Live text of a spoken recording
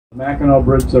Mackinaw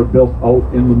bridges are built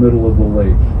out in the middle of the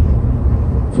lake.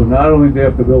 So not only do they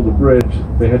have to build a bridge,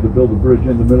 they had to build a bridge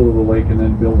in the middle of the lake and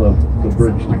then build the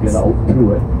bridge to get out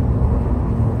to it.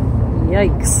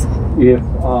 Yikes. If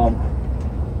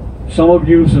some of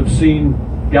you have seen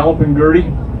Galloping Gertie,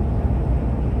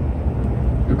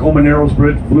 Tacoma Narrows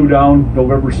Bridge flew down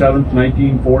November 7th,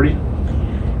 1940.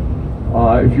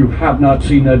 If you have not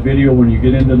seen that video when you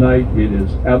get in tonight, it is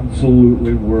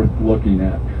absolutely worth looking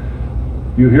at.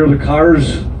 You hear the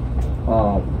cars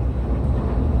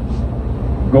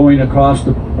going across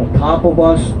the top of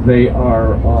us. They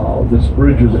are, this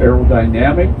bridge is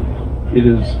aerodynamic.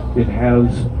 It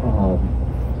has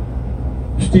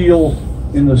steel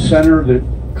in the center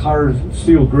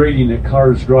steel grating that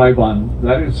cars drive on.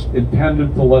 That is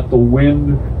intended to let the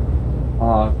wind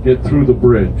get through the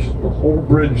bridge. The whole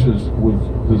bridge was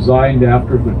designed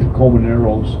after the Tacoma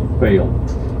Narrows failed.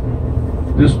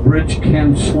 This bridge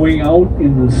can swing out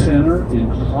in the center in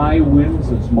high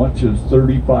winds as much as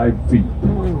 35 feet.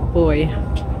 Oh boy.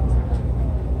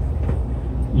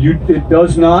 It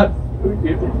does not.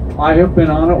 I have been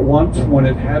on it once when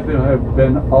it had to have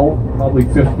been out probably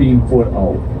 15 foot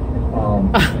out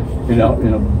in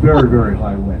a very, very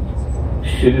high wind.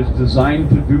 It is designed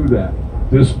to do that.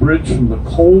 This bridge, from the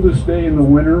coldest day in the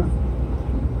winter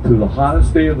to the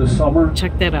hottest day of the summer,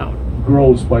 check that out,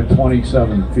 grows by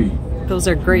 27 feet. Those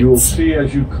are great. You'll see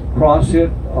as you cross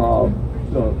it,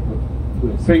 the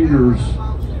fingers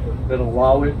that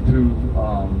allow it to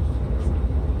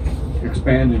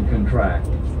expand and contract.